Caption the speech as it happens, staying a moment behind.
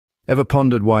Ever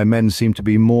pondered why men seem to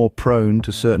be more prone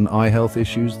to certain eye health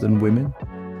issues than women?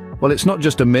 Well, it's not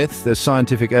just a myth, there's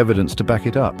scientific evidence to back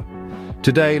it up.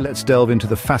 Today, let's delve into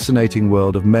the fascinating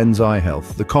world of men's eye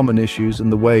health, the common issues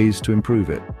and the ways to improve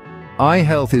it. Eye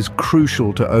health is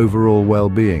crucial to overall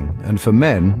well-being, and for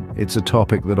men, it's a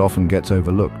topic that often gets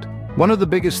overlooked. One of the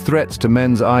biggest threats to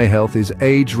men's eye health is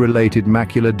age-related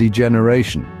macular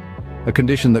degeneration, a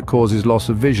condition that causes loss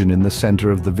of vision in the center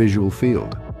of the visual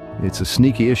field. It's a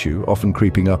sneaky issue, often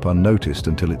creeping up unnoticed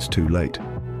until it's too late.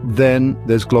 Then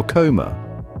there's glaucoma,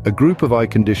 a group of eye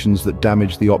conditions that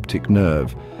damage the optic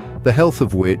nerve, the health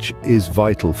of which is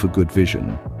vital for good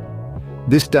vision.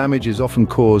 This damage is often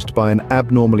caused by an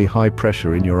abnormally high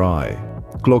pressure in your eye.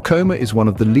 Glaucoma is one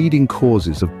of the leading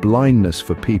causes of blindness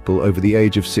for people over the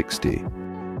age of 60.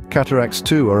 Cataracts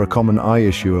too are a common eye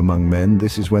issue among men.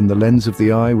 This is when the lens of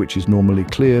the eye, which is normally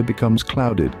clear, becomes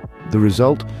clouded. The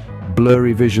result?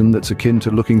 Blurry vision that's akin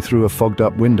to looking through a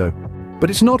fogged-up window. But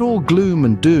it's not all gloom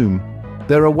and doom.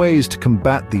 There are ways to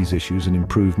combat these issues and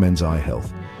improve men's eye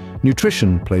health.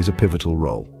 Nutrition plays a pivotal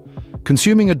role.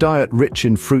 Consuming a diet rich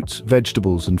in fruits,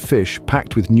 vegetables, and fish,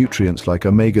 packed with nutrients like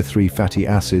omega-3 fatty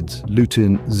acids,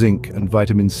 lutein, zinc, and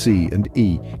vitamin C and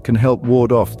E, can help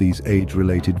ward off these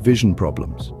age-related vision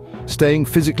problems. Staying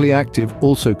physically active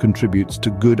also contributes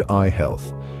to good eye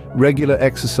health. Regular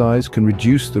exercise can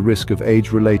reduce the risk of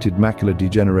age-related macular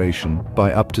degeneration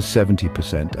by up to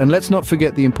 70%. And let's not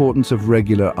forget the importance of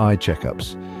regular eye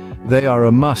checkups. They are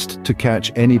a must to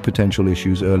catch any potential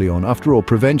issues early on. After all,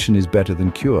 prevention is better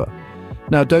than cure.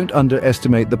 Now, don't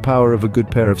underestimate the power of a good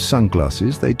pair of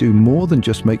sunglasses. They do more than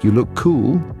just make you look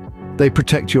cool. They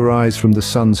protect your eyes from the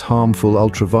sun's harmful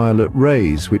ultraviolet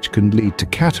rays, which can lead to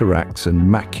cataracts and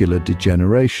macular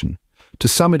degeneration. To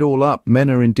sum it all up,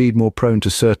 men are indeed more prone to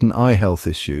certain eye health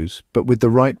issues, but with the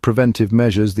right preventive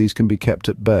measures, these can be kept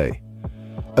at bay.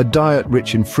 A diet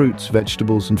rich in fruits,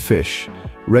 vegetables, and fish,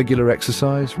 regular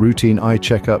exercise, routine eye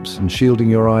checkups, and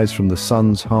shielding your eyes from the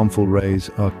sun's harmful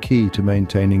rays are key to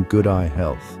maintaining good eye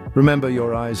health. Remember,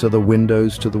 your eyes are the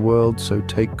windows to the world, so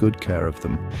take good care of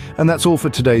them. And that's all for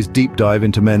today's deep dive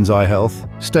into men's eye health.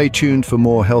 Stay tuned for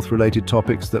more health-related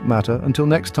topics that matter. Until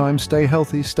next time, stay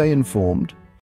healthy, stay informed,